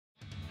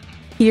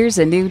Here's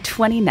a new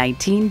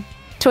 2019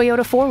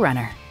 Toyota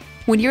 4Runner.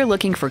 When you're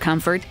looking for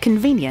comfort,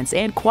 convenience,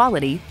 and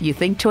quality, you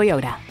think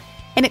Toyota.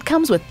 And it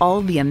comes with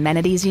all the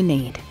amenities you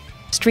need.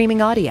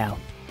 Streaming audio,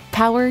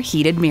 power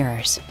heated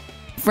mirrors,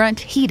 front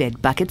heated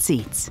bucket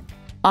seats,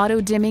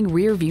 auto-dimming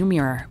rear view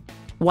mirror,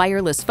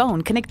 wireless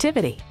phone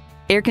connectivity,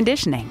 air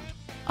conditioning,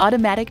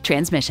 automatic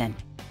transmission,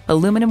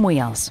 aluminum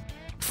wheels,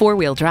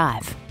 4-wheel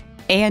drive,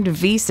 and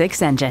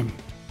V6 engine.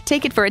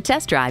 Take it for a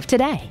test drive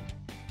today.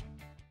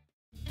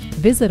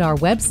 Visit our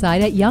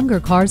website at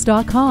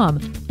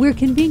youngercars.com. We're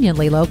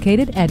conveniently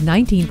located at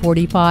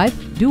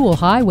 1945 Dual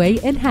Highway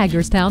in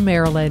Hagerstown,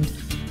 Maryland.